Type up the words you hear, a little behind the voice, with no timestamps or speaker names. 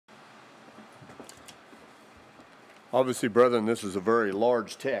Obviously, brethren, this is a very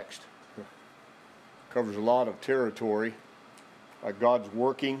large text. It covers a lot of territory. God's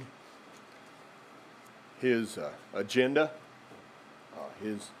working His agenda,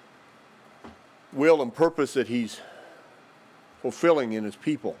 His will and purpose that He's fulfilling in His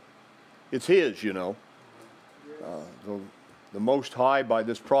people. It's His, you know. The Most High, by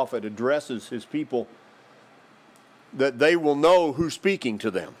this prophet, addresses His people that they will know who's speaking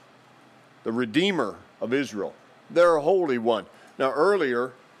to them. The Redeemer of Israel, their Holy One. Now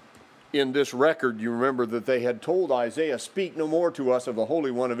earlier in this record, you remember that they had told Isaiah, "Speak no more to us of the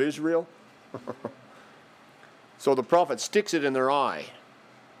Holy One of Israel." So the prophet sticks it in their eye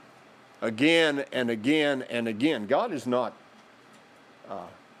again and again and again. God is not,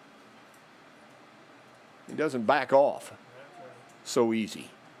 He doesn't back off so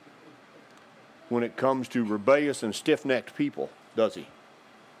easy when it comes to rebellious and stiff-necked people, does He?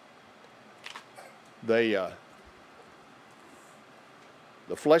 The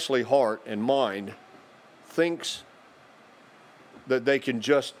fleshly heart and mind thinks that they can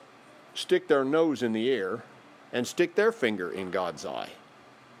just stick their nose in the air and stick their finger in God's eye.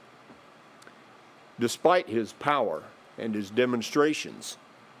 Despite His power and His demonstrations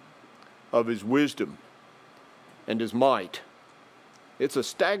of His wisdom and His might, it's a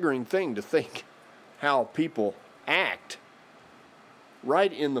staggering thing to think how people act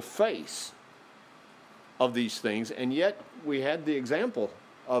right in the face of these things, and yet we had the example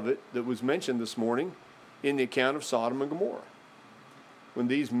of it that was mentioned this morning in the account of Sodom and Gomorrah. When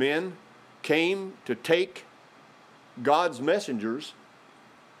these men came to take God's messengers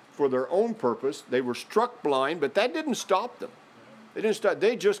for their own purpose, they were struck blind, but that didn't stop them. They didn't stop.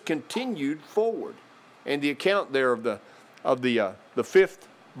 They just continued forward. And the account there of the fifth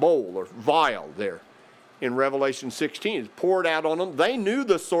bowl or vial there in Revelation 16 is poured out on them. They knew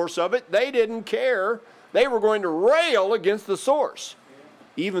the source of it. They didn't care. They were going to rail against the source,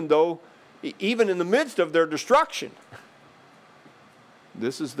 even in the midst of their destruction.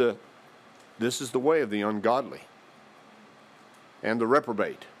 This is the way of the ungodly and the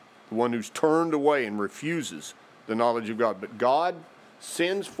reprobate, the one who's turned away and refuses the knowledge of God. But God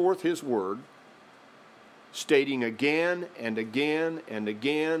sends forth His word, stating again and again and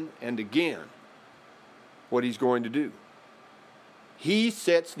again and again what He's going to do. He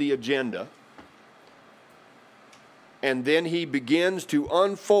sets the agenda, and then He begins to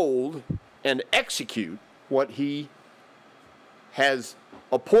unfold and execute what He has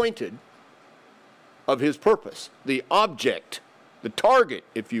appointed of His purpose, the object, the target,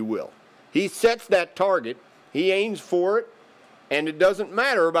 if you will. He sets that target, He aims for it, and it doesn't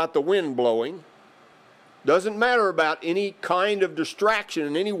matter about the wind blowing, doesn't matter about any kind of distraction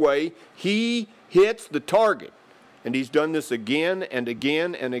in any way. He hits the target. And He's done this again and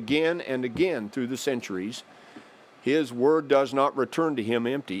again and again and again through the centuries. His word does not return to Him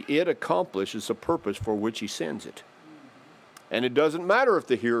empty. It accomplishes the purpose for which He sends it. And it doesn't matter if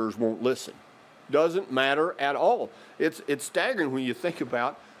the hearers won't listen. Doesn't matter at all. It's staggering when you think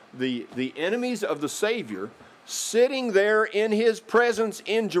about the enemies of the Savior sitting there in His presence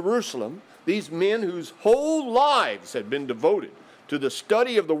in Jerusalem, these men whose whole lives had been devoted to the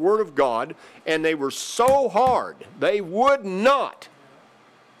study of the Word of God, and they were so hard, they would not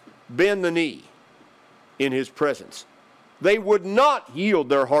bend the knee in His presence. They would not yield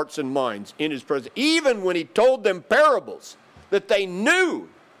their hearts and minds in His presence, even when He told them parables that they knew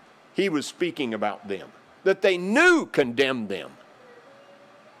He was speaking about them, that they knew condemned them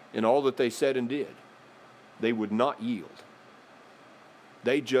in all that they said and did. They would not yield.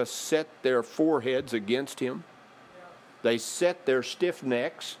 They just set their foreheads against Him. They set their stiff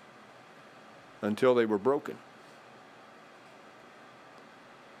necks until they were broken.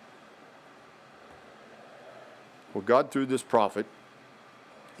 Well, God, through this prophet,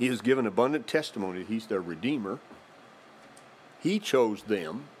 He has given abundant testimony that He's their Redeemer. He chose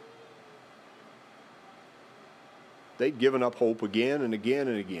them. They'd given up hope again and again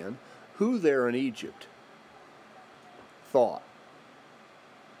and again. Who there in Egypt thought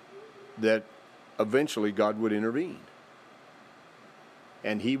that eventually God would intervene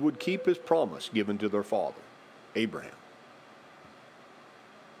and He would keep His promise given to their father, Abraham?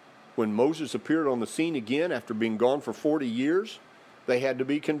 When Moses appeared on the scene again after being gone for 40 years, they had to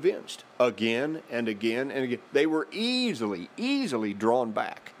be convinced again and again and again. They were easily drawn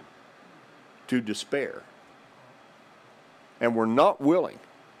back to despair and were not willing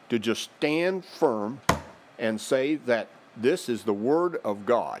to just stand firm and say that this is the Word of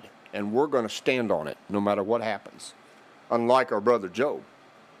God and we're going to stand on it no matter what happens. Unlike our brother Job,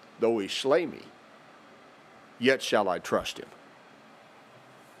 though he slay me, yet shall I trust Him.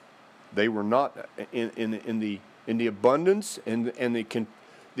 They were not in in the abundance and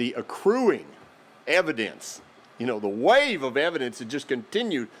the accruing evidence. You know, the wave of evidence that just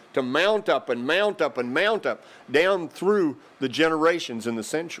continued to mount up and mount up and mount up down through the generations and the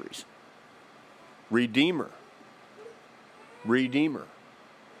centuries. Redeemer. Redeemer.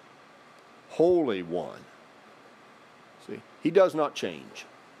 Holy One. See, he does not change.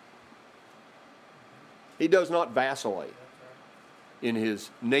 He does not vacillate in his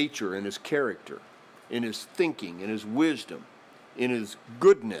nature, in his character, in his thinking, in his wisdom, in his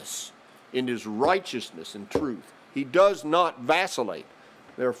goodness, in his righteousness and truth. He does not vacillate.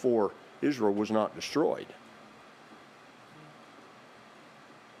 Therefore, Israel was not destroyed.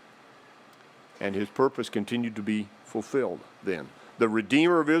 And his purpose continued to be fulfilled then. The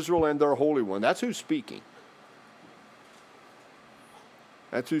Redeemer of Israel and their Holy One. That's who's speaking.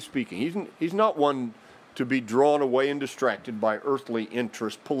 That's who's speaking. He's not one to be drawn away and distracted by earthly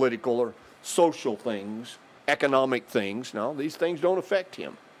interests, political or social things, economic things. No, these things don't affect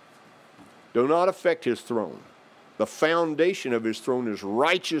him. Do not affect his throne. The foundation of his throne is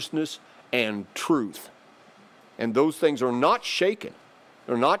righteousness and truth. And those things are not shaken.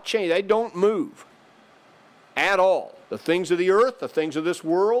 They're not changed. They don't move at all. The things of the earth, the things of this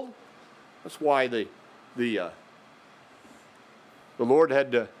world. That's why the Lord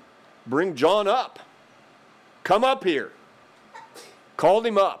had to bring John up. Come up here. Called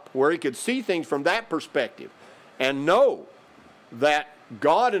him up where he could see things from that perspective and know that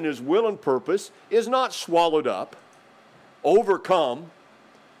God and his will and purpose is not swallowed up, overcome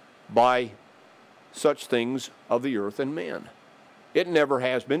by such things of the earth and men. It never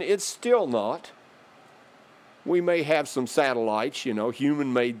has been. It's still not. We may have some satellites, you know,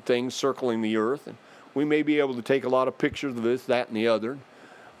 human-made things circling the earth, and we may be able to take a lot of pictures of this, that, and the other.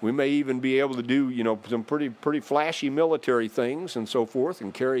 We may even be able to do, you know, some pretty flashy military things and so forth,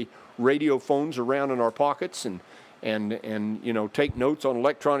 and carry radio phones around in our pockets and you know, take notes on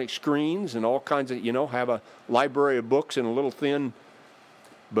electronic screens and all kinds of, you know, have a library of books and a little thin.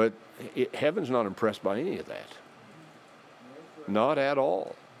 But heaven's not impressed by any of that. Not at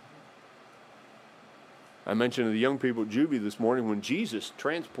all. I mentioned to the young people at Juvie this morning when Jesus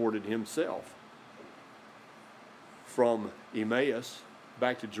transported himself from Emmaus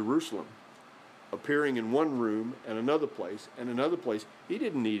back to Jerusalem, appearing in one room and another place and another place. He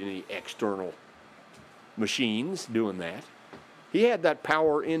didn't need any external machines doing that. He had that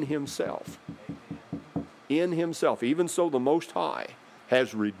power in himself. In himself. Even so, the Most High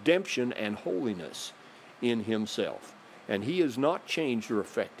has redemption and holiness in himself. And he is not changed or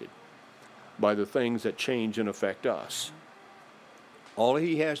affected by the things that change and affect us. All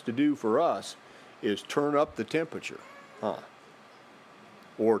he has to do for us is turn up the temperature.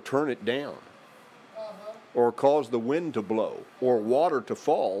 Or turn it down. Or cause the wind to blow. Or water to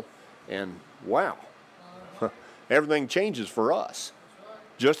fall. And wow. Everything changes for us.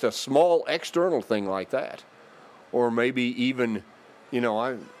 Just a small external thing like that. Or maybe even, you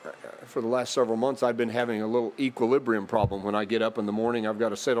know, for the last several months I've been having a little equilibrium problem. When I get up in the morning, I've got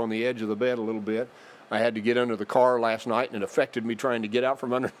to sit on the edge of the bed a little bit. I had to get under the car last night, and it affected me trying to get out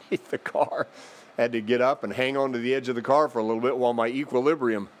from underneath the car. I had to get up and hang on to the edge of the car for a little bit while my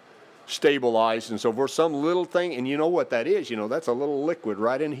equilibrium stabilized and so forth. Some little thing, and you know what that is. You know, that's a little liquid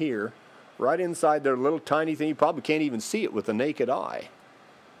right in here. Right inside their little tiny thing. You probably can't even see it with the naked eye.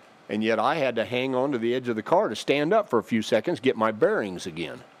 And yet I had to hang on to the edge of the car to stand up for a few seconds, get my bearings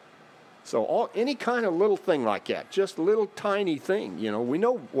again. So any kind of little thing like that, just little tiny thing, you know, we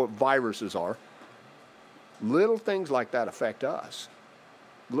know what viruses are. Little things like that affect us.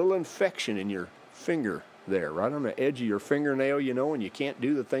 Little infection in your finger there, right on the edge of your fingernail, you know, and you can't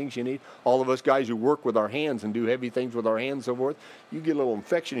do the things you need. All of us guys who work with our hands and do heavy things with our hands and so forth, you get a little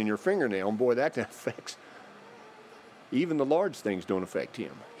infection in your fingernail, and boy, that affects. Even the large things don't affect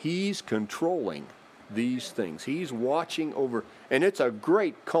him. He's controlling these things. He's watching over, and it's a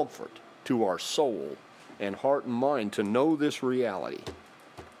great comfort to our soul and heart and mind to know this reality,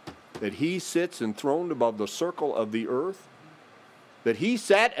 that he sits enthroned above the circle of the earth, that he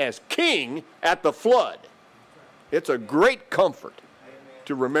sat as king at the flood. It's a great comfort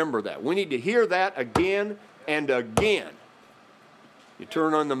to remember that. We need to hear that again and again. You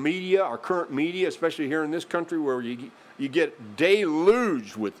turn on the media, our current media, especially here in this country where you get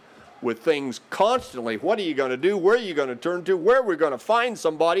deluged with things constantly. What are you going to do? Where are you going to turn to? Where are we going to find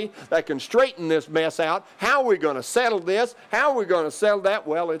somebody that can straighten this mess out? How are we going to settle this? How are we going to settle that?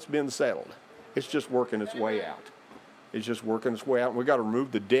 Well, it's been settled. It's just working its way out. It's just working its way out. And we've got to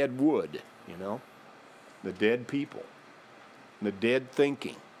remove the dead wood, you know, the dead people, the dead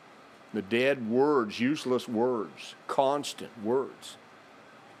thinking, the dead words, useless words, constant words.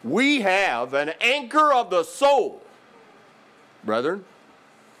 We have an anchor of the soul. Brethren,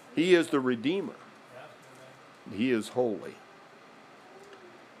 he is the Redeemer. He is holy.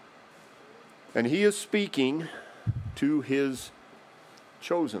 And he is speaking to his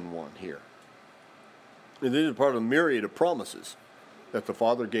chosen one here. And this is part of a myriad of promises that the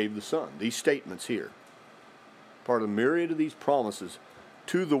Father gave the Son. These statements here. Part of the myriad of these promises.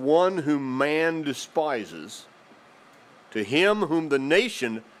 To the one whom man despises, to him whom the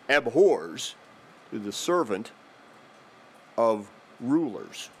nation abhors, to the servant of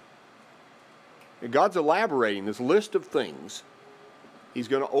rulers. And God's elaborating this list of things. He's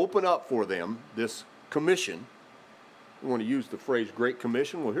going to open up for them this commission. You want to use the phrase Great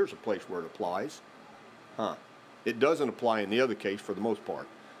Commission? Well, here's a place where it applies. It doesn't apply in the other case for the most part.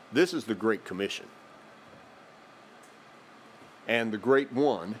 This is the Great Commission. And the Great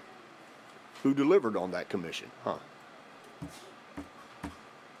One who delivered on that commission. And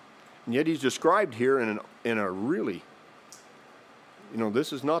yet he's described here in a really,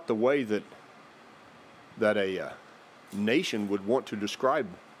 this is not the way that a nation would want to describe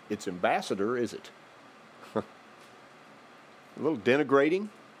its ambassador, is it? A little denigrating.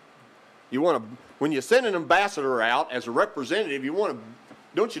 When you send an ambassador out as a representative,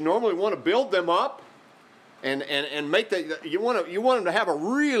 don't you normally want to build them up and make you want them to have a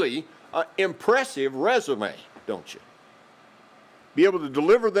really impressive resume, don't you? Be able to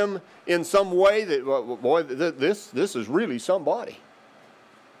deliver them in some way that, boy, this is really somebody.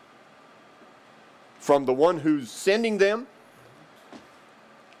 From the one who's sending them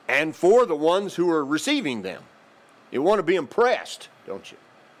and for the ones who are receiving them. You want to be impressed, don't you?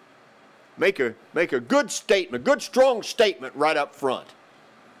 Make a good statement, good strong statement right up front.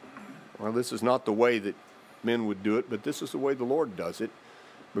 Well, this is not the way that men would do it, but this is the way the Lord does it,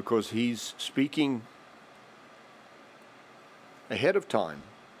 because he's speaking ahead of time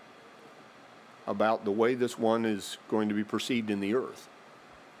about the way this one is going to be perceived in the earth.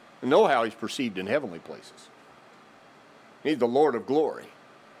 And know how he's perceived in heavenly places. He's the Lord of glory.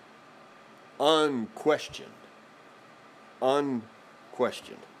 Unquestioned.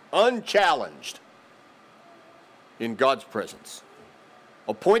 Unchallenged in God's presence.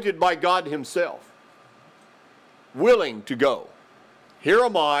 Appointed by God himself. Willing to go. Here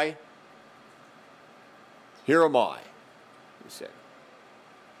am I. Here am I, he said.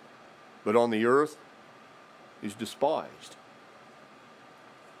 But on the earth, he's despised.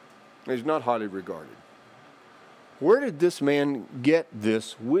 He's not highly regarded. Where did this man get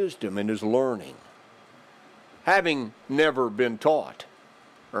this wisdom in his learning? Having never been taught,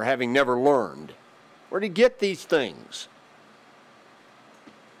 or having never learned. Where did he get these things?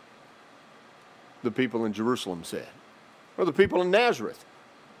 The people in Jerusalem said. Or the people in Nazareth.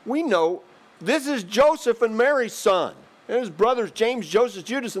 We know this is Joseph and Mary's son. And his brothers James, Joseph,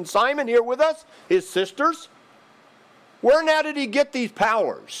 Judas, and Simon here with us. His sisters. Where now did he get these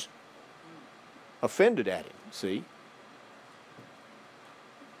powers? Offended at him, see?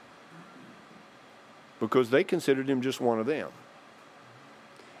 Because they considered him just one of them.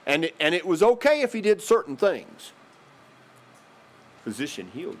 And it was okay if he did certain things. Physician,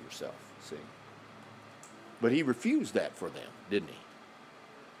 heal yourself, see? But he refused that for them, didn't he?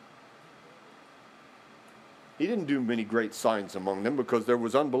 He didn't do many great signs among them because there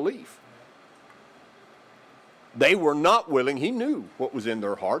was unbelief. They were not willing. He knew what was in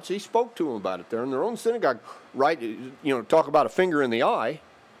their hearts. He spoke to them about it there in their own synagogue. Right, talk about a finger in the eye.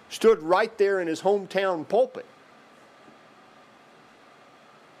 Stood right there in his hometown pulpit.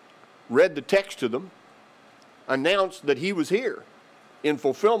 Read the text to them. Announced that he was here in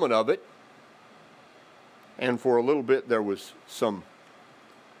fulfillment of it. And for a little bit there was some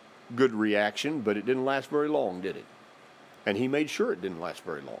good reaction, but it didn't last very long, did it? And he made sure it didn't last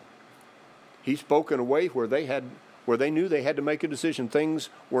very long. He spoke in a way where they knew they had to make a decision. Things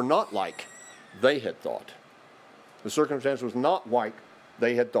were not like they had thought. The circumstance was not like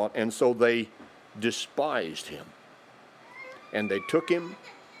they had thought, and so they despised him. And they took him,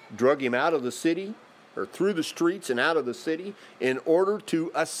 drug him out of the city, or through the streets and out of the city, in order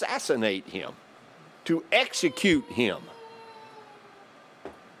to assassinate him, to execute him.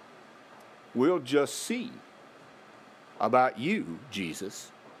 We'll just see about you,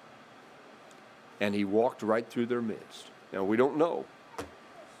 Jesus. And he walked right through their midst. Now, we don't know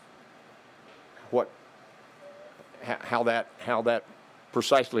how that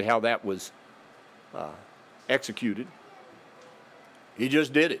was executed. He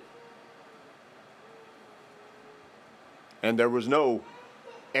just did it. And there was no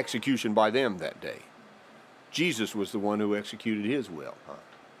execution by them that day. Jesus was the one who executed his will.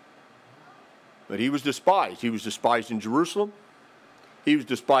 But he was despised. He was despised in Jerusalem. He was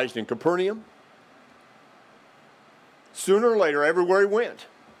despised in Capernaum. Sooner or later, everywhere he went,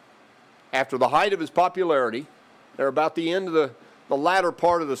 after the height of his popularity, or about the end of the latter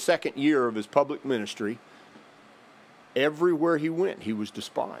part of the second year of his public ministry, everywhere he went, he was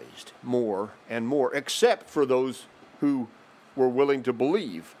despised more and more, except for those who were willing to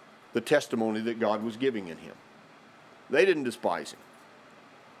believe the testimony that God was giving in him. They didn't despise him,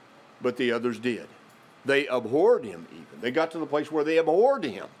 but the others did. They abhorred him even. They got to the place where they abhorred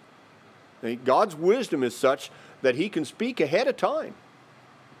him. God's wisdom is such that he can speak ahead of time,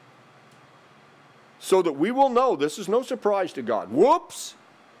 so that we will know this is no surprise to God. Whoops!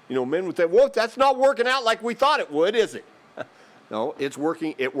 You know, men would say, whoop, that's not working out like we thought it would, is it? No, it's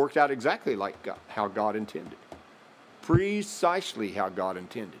working. It worked out exactly like how God intended. Precisely how God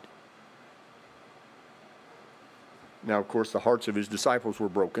intended. Now, of course, the hearts of his disciples were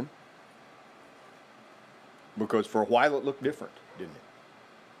broken, because for a while it looked different, didn't it?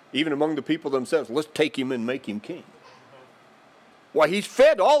 Even among the people themselves, let's take him and make him king. Why, he's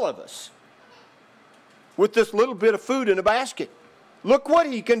fed all of us with this little bit of food in a basket. Look what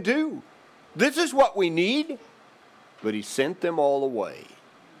he can do. This is what we need. But he sent them all away.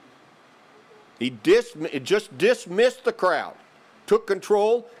 He just dismissed the crowd, took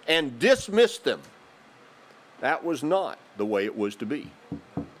control, and dismissed them. That was not the way it was to be.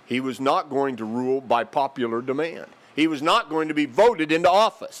 He was not going to rule by popular demand. He was not going to be voted into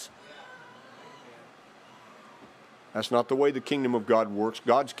office. That's not the way the kingdom of God works.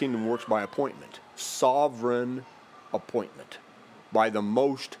 God's kingdom works by appointment. Sovereign appointment. By the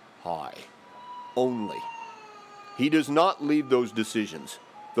Most High. Only. He does not leave those decisions,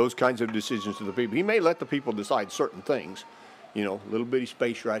 those kinds of decisions to the people. He may let the people decide certain things. You know, little bitty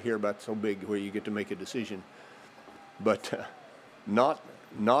space right here about so big where you get to make a decision. But not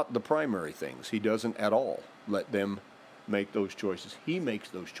the primary things. He doesn't at all let them make those choices. He makes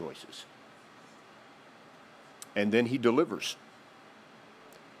those choices. And then he delivers.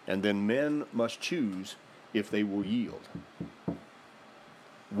 And then men must choose if they will yield.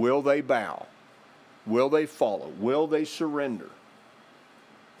 Will they bow? Will they follow? Will they surrender?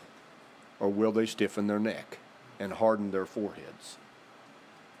 Or will they stiffen their neck and harden their foreheads?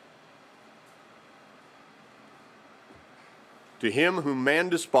 To him whom man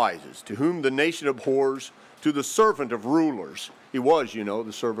despises, to whom the nation abhors, to the servant of rulers. He was, you know,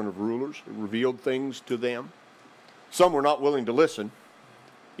 the servant of rulers. He revealed things to them. Some were not willing to listen.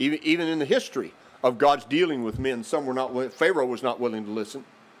 Even in the history of God's dealing with men, some were not willing. Pharaoh was not willing to listen.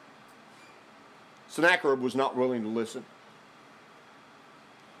 Sennacherib was not willing to listen.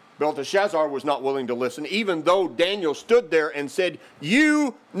 Belteshazzar was not willing to listen, even though Daniel stood there and said,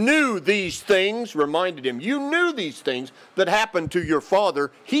 you knew these things, reminded him, you knew these things that happened to your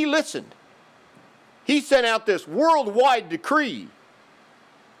father. He listened. He sent out this worldwide decree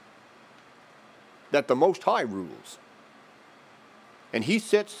that the Most High rules. And he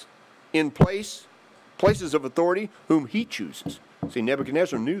sits in places of authority whom he chooses. See,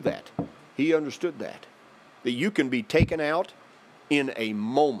 Nebuchadnezzar knew that. He understood that you can be taken out in a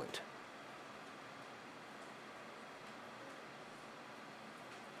moment.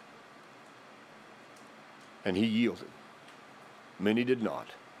 And he yielded. Many did not.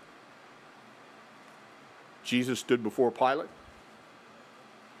 Jesus stood before Pilate.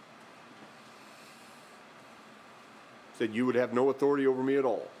 Said, you would have no authority over me at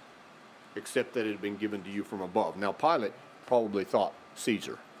all, except that it had been given to you from above. Now, Pilate probably thought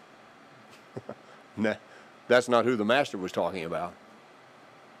Caesar. Nah, that's not who the master was talking about.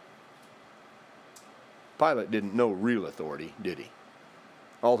 Pilate didn't know real authority, did he?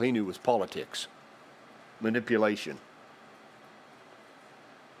 All he knew was politics, manipulation,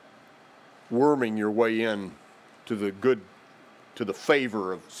 worming your way in to the good, to the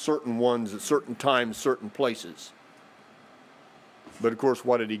favor of certain ones at certain times, certain places. But of course,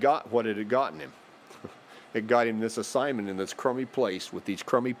 what had he got? What had it gotten him? It got him this assignment in this crummy place with these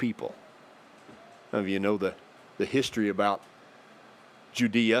crummy people. You know the history about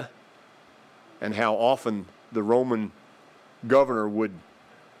Judea and how often the Roman governor would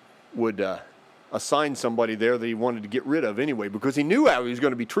assign somebody there that he wanted to get rid of anyway, because he knew how he was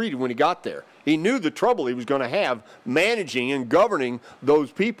going to be treated when he got there. He knew the trouble he was going to have managing and governing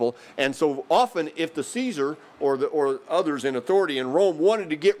those people. And so often if the Caesar or others in authority in Rome wanted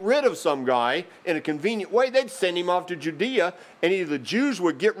to get rid of some guy in a convenient way, they'd send him off to Judea, and either the Jews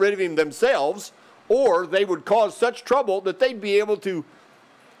would get rid of him themselves, or they would cause such trouble that they'd be able to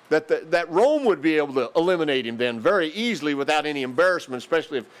that Rome would be able to eliminate him then very easily without any embarrassment,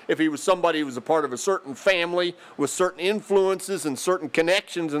 especially if he was somebody who was a part of a certain family with certain influences and certain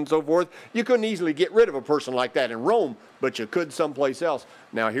connections and so forth. You couldn't easily get rid of a person like that in Rome, but you could someplace else.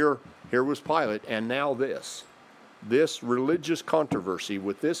 Now here was Pilate, and now this religious controversy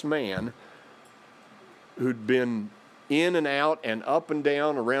with this man who'd been in and out and up and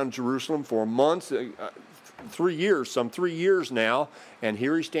down around Jerusalem for months, 3 years, some 3 years now, and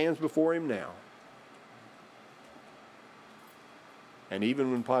here he stands before him now. And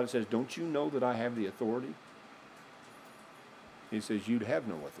even when Pilate says, "Don't you know that I have the authority?" He says, "You'd have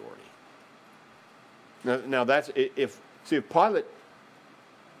no authority." Now that's, if Pilate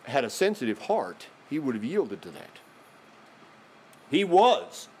had a sensitive heart, he would have yielded to that. He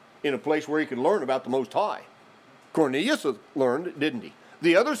was in a place where he could learn about the Most High. Cornelius learned, didn't he?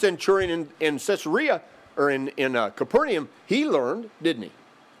 The other centurion in Caesarea, or in Capernaum, he learned, didn't he?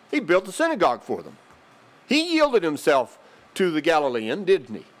 He built a synagogue for them. He yielded himself to the Galilean,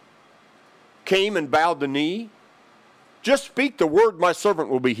 didn't he? Came and bowed the knee. "Just speak the word, my servant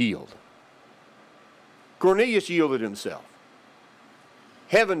will be healed." Cornelius yielded himself.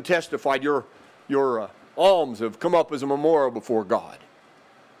 Heaven testified, your alms have come up as a memorial before God.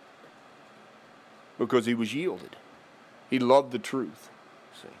 Because he was yielded. He loved the truth.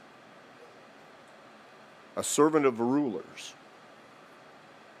 See? A servant of the rulers.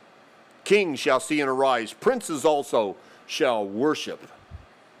 Kings shall see and arise. Princes also shall worship.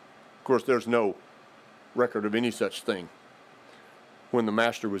 Of course, there's no record of any such thing when the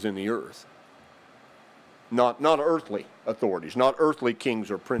master was in the earth. Not earthly authorities, not earthly kings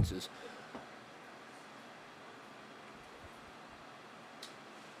or princes.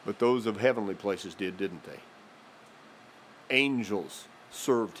 But those of heavenly places did, didn't they? Angels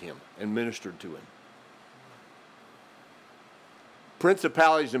served him and ministered to him.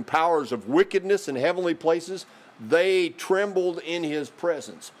 Principalities and powers of wickedness in heavenly places, they trembled in his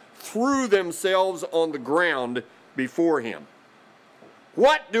presence, threw themselves on the ground before him.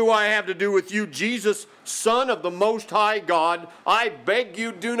 "What do I have to do with you, Jesus, Son of the Most High God? I beg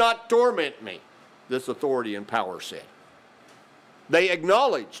you, do not torment me," this authority and power said. They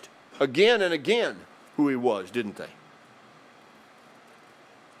acknowledged again and again who he was, didn't they?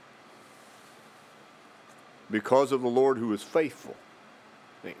 Because of the Lord who is faithful.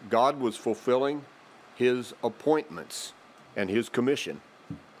 God was fulfilling his appointments and his commission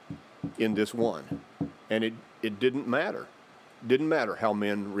in this one. And it didn't matter. It didn't matter how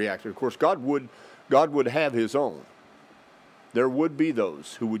men reacted. Of course, God would have his own. There would be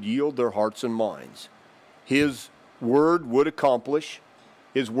those who would yield their hearts and minds. His word would accomplish.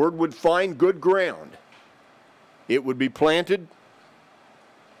 His word would find good ground. It would be planted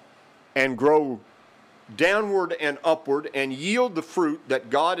and grow downward and upward and yield the fruit that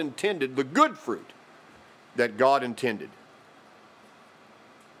God intended, the good fruit that God intended.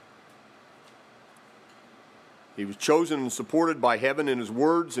 He was chosen and supported by heaven in his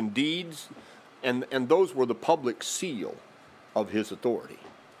words and deeds, and those were the public seal of his authority.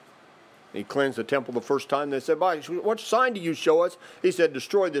 He cleansed the temple the first time. They said, "What sign do you show us?" He said,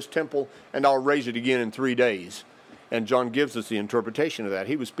 "Destroy this temple and I'll raise it again in 3 days." And John gives us the interpretation of that.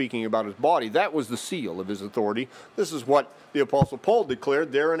 He was speaking about his body. That was the seal of his authority. This is what the Apostle Paul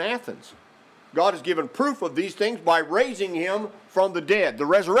declared there in Athens. God has given proof of these things by raising him from the dead. The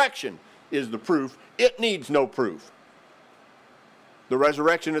resurrection is the proof. It needs no proof. The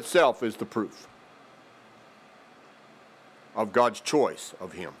resurrection itself is the proof of God's choice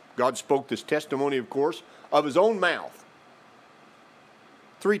of him. God spoke this testimony, of course, of his own mouth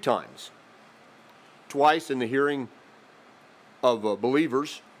 3 times. Twice in the hearing of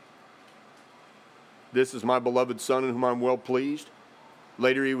believers. "This is my beloved Son in whom I'm well pleased."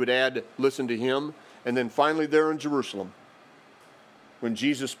 Later he would add, "Listen to him." And then finally there in Jerusalem, when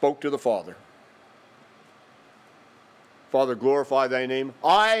Jesus spoke to the Father. "Father, glorify thy name.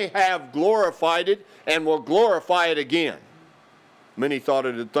 I have glorified it and will glorify it again." Many thought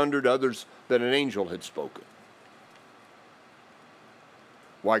it had thundered, others that an angel had spoken.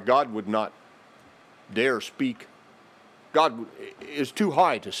 Why, God would not dare speak. God is too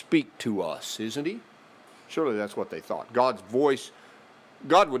high to speak to us, isn't he? Surely that's what they thought. God's voice,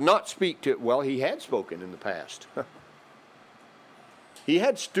 God would not speak to, well, he had spoken in the past. He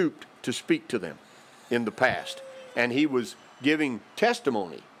had stooped to speak to them in the past, and he was giving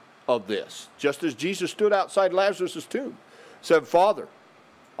testimony of this, just as Jesus stood outside Lazarus' tomb, said, "Father,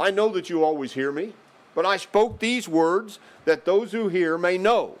 I know that you always hear me, but I spoke these words that those who hear may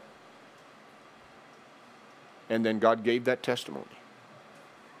know." And then God gave that testimony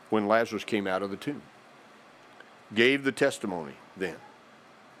when Lazarus came out of the tomb. Gave the testimony then.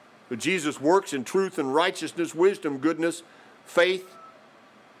 But Jesus works in truth and righteousness, wisdom, goodness, faith,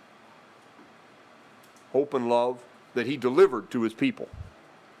 hope, and love that he delivered to his people.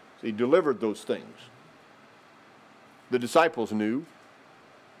 So he delivered those things. The disciples knew.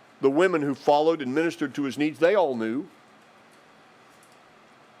 The women who followed and ministered to his needs, they all knew.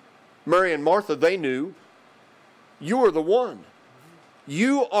 Mary and Martha, they knew. You are the one.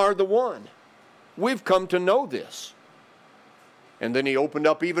 You are the one. We've come to know this. And then he opened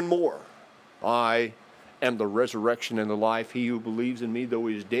up even more. I am the resurrection and the life. He who believes in me, though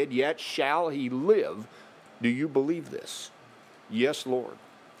he is dead, yet shall he live. Do you believe this? Yes, Lord.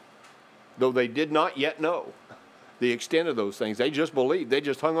 Though they did not yet know the extent of those things. They just believed. They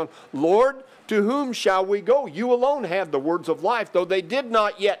just hung on. Lord, to whom shall we go? You alone have the words of life. Though they did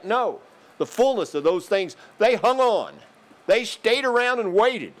not yet know the fullness of those things, they hung on. They stayed around and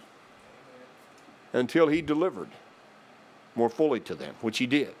waited until he delivered more fully to them, which he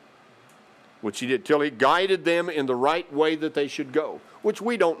did. Till he guided them in the right way that they should go, which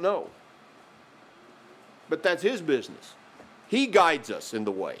we don't know. But that's his business. He guides us in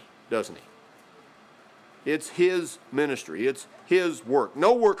the way, doesn't he? It's his ministry. It's his work.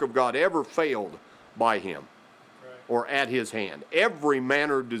 No work of God ever failed by him or at his hand. Every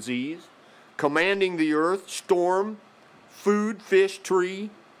manner of disease, commanding the earth, storm, food, fish,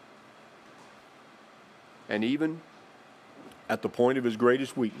 tree, and even at the point of his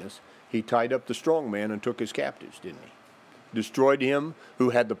greatest weakness, he tied up the strong man and took his captives, didn't he? Destroyed him who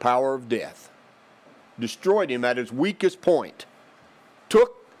had the power of death. Destroyed him at his weakest point.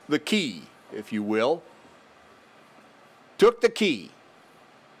 Took the key, if you will. Took the key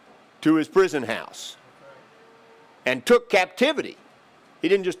to his prison house. And took captivity. He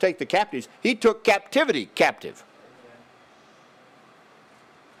didn't just take the captives. He took captivity captive.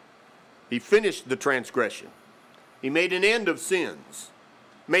 He finished the transgression. He made an end of sins,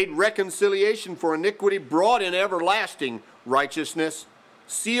 made reconciliation for iniquity, brought in everlasting righteousness,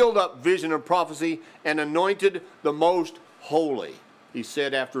 sealed up vision and prophecy, and anointed the most holy. He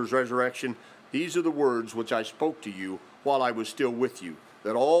said after his resurrection, these are the words which I spoke to you while I was still with you,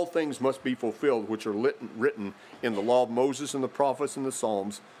 that all things must be fulfilled which are written in the law of Moses and the prophets and the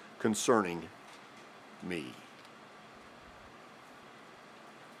Psalms concerning me.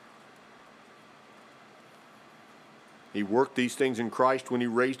 He worked these things in Christ when he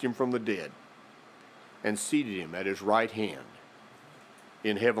raised him from the dead and seated him at his right hand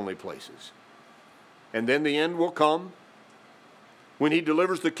in heavenly places. And then the end will come when he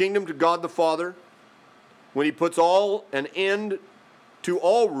delivers the kingdom to God the Father, when he puts an end to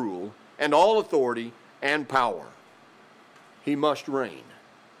all rule and all authority and power. He must reign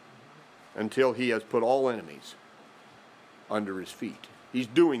until he has put all enemies under his feet. He's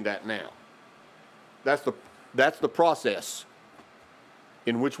doing that now. That's the process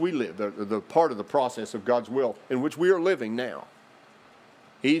in which we live, the part of the process of God's will in which we are living now.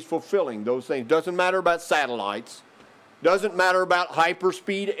 He's fulfilling those things. Doesn't matter about satellites. Doesn't matter about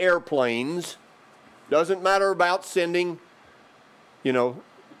hyperspeed airplanes. Doesn't matter about sending,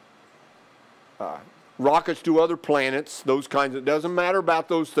 rockets to other planets. Those kinds of, doesn't matter about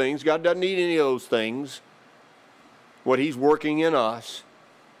those things. God doesn't need any of those things. What he's working in us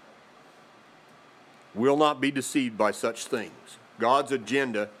will not be deceived by such things. God's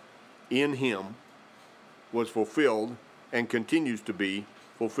agenda in him was fulfilled and continues to be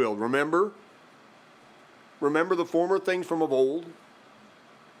fulfilled. Remember the former things from of old.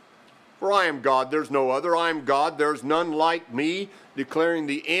 For I am God, there's no other. I am God, there's none like me, declaring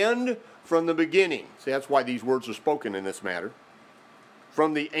the end from the beginning. See, that's why these words are spoken in this matter.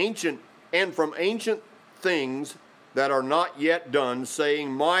 From ancient things that are not yet done,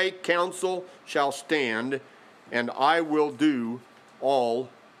 saying, my counsel shall stand, and I will do all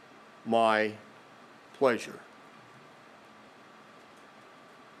my pleasure.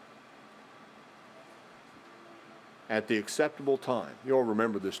 At the acceptable time. You all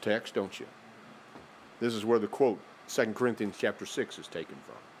remember this text, don't you? This is where the quote, 2 Corinthians chapter 6 is taken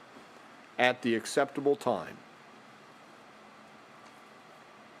from. At the acceptable time,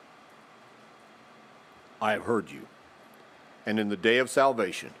 I have heard you, and in the day of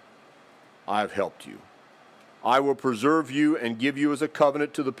salvation, I have helped you. I will preserve you and give you as a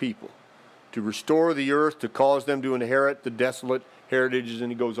covenant to the people, to restore the earth, to cause them to inherit the desolate heritages.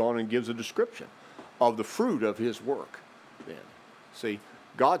 And he goes on and gives a description of the fruit of his work. Then, see,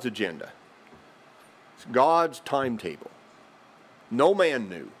 God's agenda. It's God's timetable. No man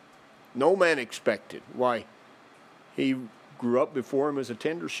knew. No man expected. Why, he grew up before him as a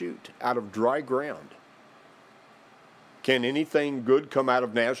tender shoot out of dry ground. Can anything good come out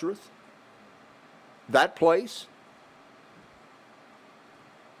of Nazareth? That place?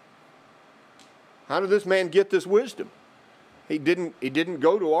 How did this man get this wisdom? He didn't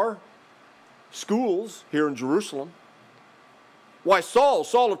go to our schools here in Jerusalem. Why, Saul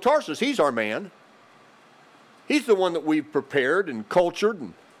of Tarsus, he's our man. He's the one that we've prepared and cultured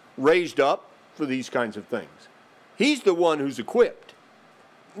and raised up for these kinds of things. He's the one who's equipped.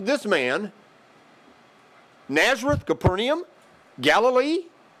 This man, Nazareth, Capernaum, Galilee,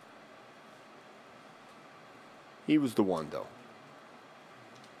 he was the one, though.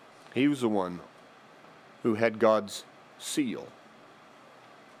 He was the one who had God's seal.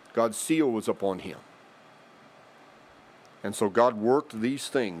 God's seal was upon him. And so God worked these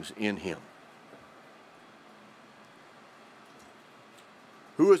things in him.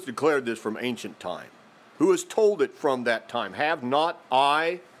 Who has declared this from ancient time? Who has told it from that time? Have not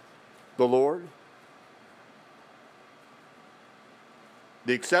I, the Lord?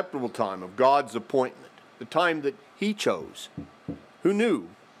 The acceptable time of God's appointment, the time that he chose. Who knew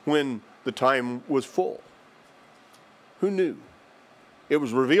when the time was full? Who knew? It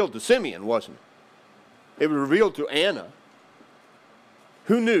was revealed to Simeon, wasn't it? It was revealed to Anna.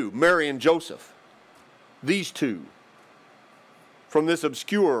 Who knew? Mary and Joseph. These two. From this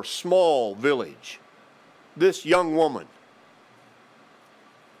obscure, small village. This young woman.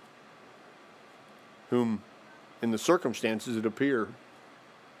 Whom, in the circumstances it appear,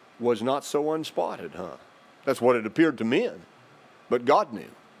 was not so unspotted, huh? That's what it appeared to men. But God knew.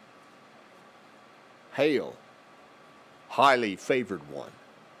 Hail, highly favored one,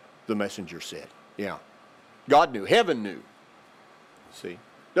 the messenger said. Yeah. God knew. Heaven knew. See?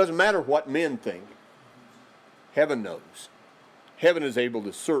 Doesn't matter what men think. Heaven knows. Heaven is able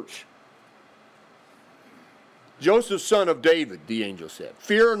to search. Joseph, son of David, the angel said,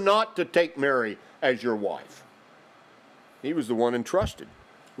 fear not to take Mary as your wife. He was the one entrusted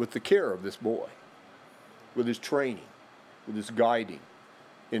with the care of this boy, with his training, with his guiding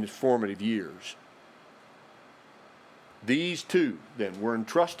in his formative years. These two, then, were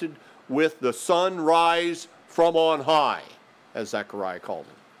entrusted with the sunrise from on high, as Zechariah called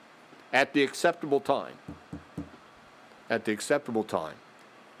it, at the acceptable time. At the acceptable time.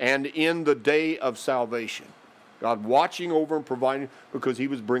 And in the day of salvation. God watching over and providing, because he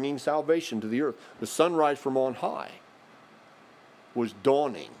was bringing salvation to the earth. The sunrise from on high was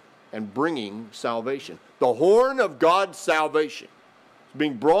dawning and bringing salvation. The horn of God's salvation is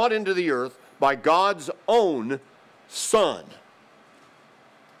being brought into the earth by God's own Son.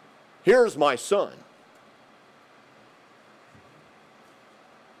 Here's my Son,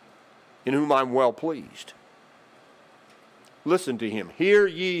 in whom I'm well pleased. Listen to him. Hear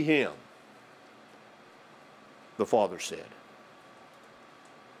ye him, the Father said.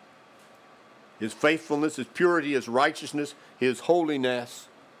 His faithfulness, his purity, his righteousness, his holiness,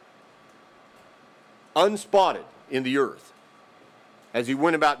 unspotted in the earth as he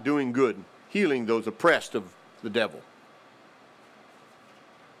went about doing good, healing those oppressed of the devil.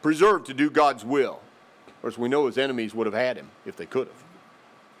 Preserved to do God's will. Of course, we know his enemies would have had him if they could have.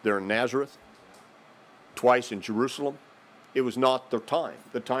 There in Nazareth, twice in Jerusalem. It was not the time.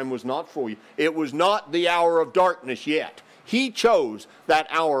 The time was not for you. It was not the hour of darkness yet. He chose that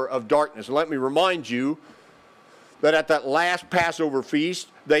hour of darkness. Let me remind you that at that last Passover feast,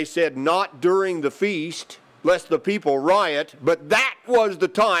 they said, not during the feast, lest the people riot, but that was the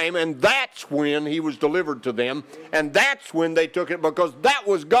time, and that's when he was delivered to them, and that's when they took it, because that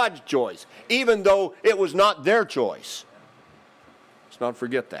was God's choice, even though it was not their choice. Let's not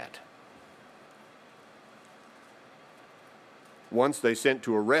forget that. Once they sent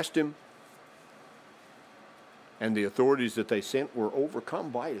to arrest him, and the authorities that they sent were overcome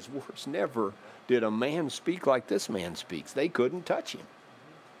by his words. Never did a man speak like this man speaks. They couldn't touch him.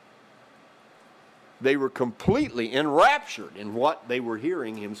 They were completely enraptured in what they were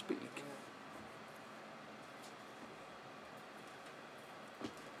hearing him speak.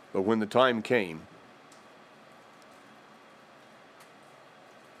 But when the time came,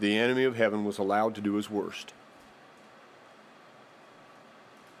 the enemy of heaven was allowed to do his worst.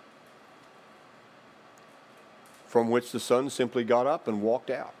 From which the Son simply got up and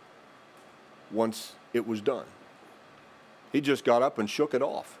walked out once it was done. He just got up and shook it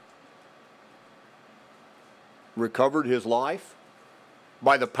off. Recovered his life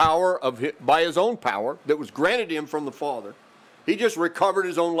by the power of by his own power that was granted him from the Father. He just recovered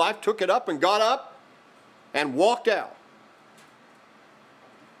his own life, took it up and got up and walked out.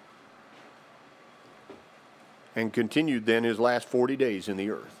 And continued then his last 40 days in the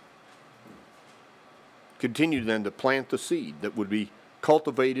earth. Continued then to plant the seed that would be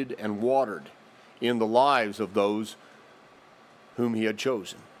cultivated and watered in the lives of those whom he had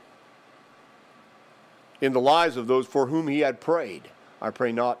chosen. In the lives of those for whom he had prayed. I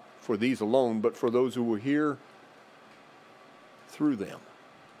pray not for these alone, but for those who will hear through them.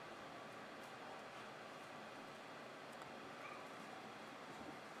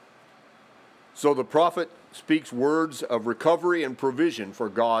 So the prophet speaks words of recovery and provision for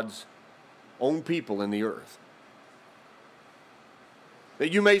God's own people in the earth.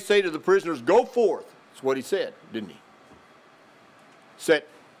 That you may say to the prisoners, go forth. That's what he said, didn't he? Set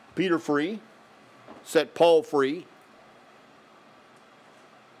Peter free, set Paul free,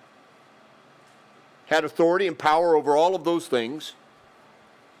 had authority and power over all of those things,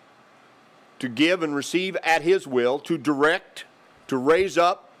 to give and receive at his will, to direct, to raise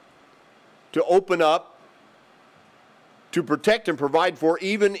up, to open up, to protect and provide for,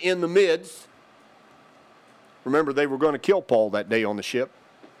 even in the midst. Remember, they were going to kill Paul that day on the ship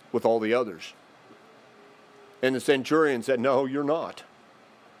with all the others. And the centurion said, no, you're not.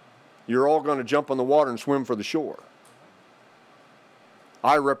 You're all going to jump on the water and swim for the shore.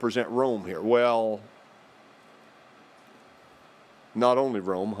 I represent Rome here. Well, not only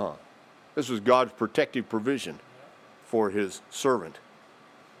Rome, huh? This was God's protective provision for his servant.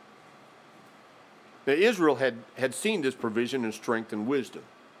 Now, Israel had seen this provision in strength and wisdom.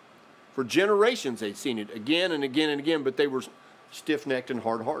 For generations they'd seen it again and again and again, but they were stiff-necked and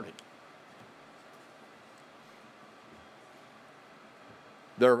hard-hearted.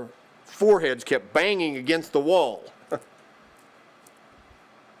 Their foreheads kept banging against the wall.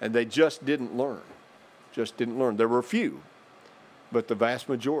 And they just didn't learn. Just didn't learn. There were a few, but the vast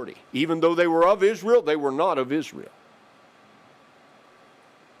majority. Even though they were of Israel, they were not of Israel.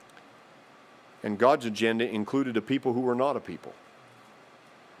 And God's agenda included a people who were not a people.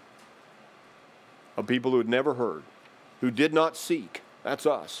 A people who had never heard, who did not seek. That's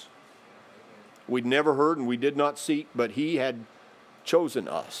us. We'd never heard and we did not seek, but he had chosen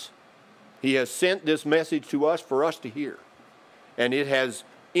us. He has sent this message to us for us to hear. And it has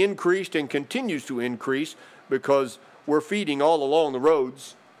increased and continues to increase because we're feeding all along the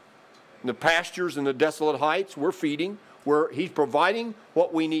roads. In the pastures and the desolate heights, we're feeding. He's providing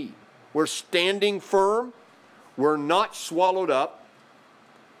what we need. We're standing firm. We're not swallowed up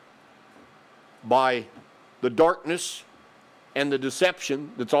by the darkness and the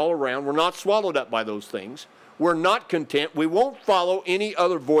deception that's all around. We're not swallowed up by those things. We're not content. We won't follow any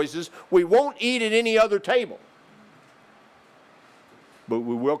other voices. We won't eat at any other table. But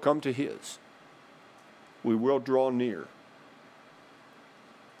we will come to his. We will draw near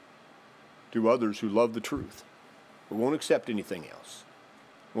to others who love the truth. We won't accept anything else.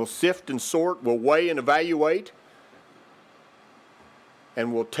 We'll sift and sort, we'll weigh and evaluate,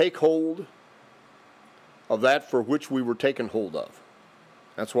 and we'll take hold of that for which we were taken hold of.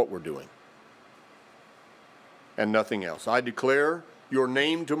 That's what we're doing. And nothing else. I declare your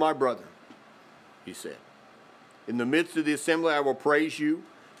name to my brother, he said. In the midst of the assembly I will praise you.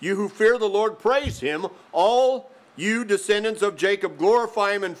 You who fear the Lord, praise him. All you descendants of Jacob,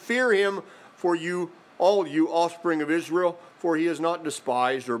 glorify him and fear him, for you, all you offspring of Israel, for he has not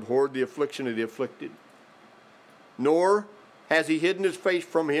despised or abhorred the affliction of the afflicted. Nor has he hidden his face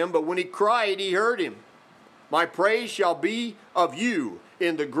from him, but when he cried, he heard him. My praise shall be of you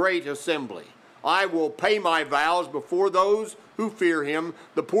in the great assembly. I will pay my vows before those who fear him.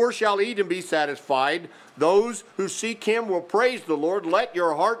 The poor shall eat and be satisfied. Those who seek him will praise the Lord. Let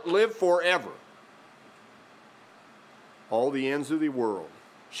your heart live forever. All the ends of the world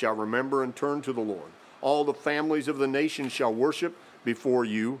shall remember and turn to the Lord. All the families of the nations shall worship before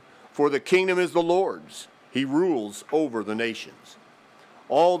you, for the kingdom is the Lord's. He rules over the nations.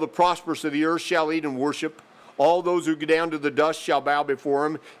 All the prosperous of the earth shall eat and worship. All those who go down to the dust shall bow before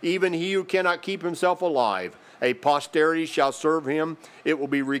him, even he who cannot keep himself alive. A posterity shall serve him. It will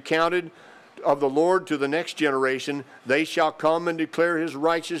be recounted of the Lord to the next generation. They shall come and declare his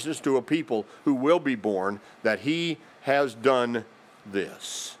righteousness to a people who will be born, that he has done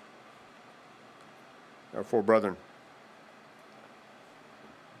this. Therefore, brethren,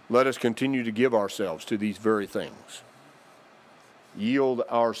 let us continue to give ourselves to these very things. Yield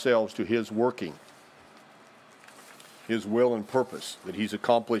ourselves to his working, his will and purpose that he's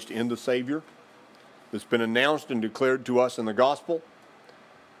accomplished in the Savior, that's been announced and declared to us in the gospel,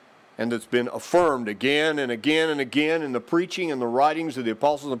 and that's been affirmed again and again and again in the preaching and the writings of the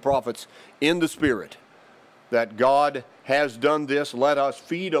apostles and prophets in the Spirit, that God has done this. Let us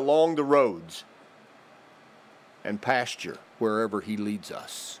feed along the roads and pasture wherever he leads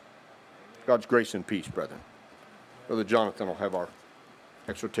us. God's grace and peace, brethren. Brother Jonathan will have our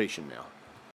exhortation now.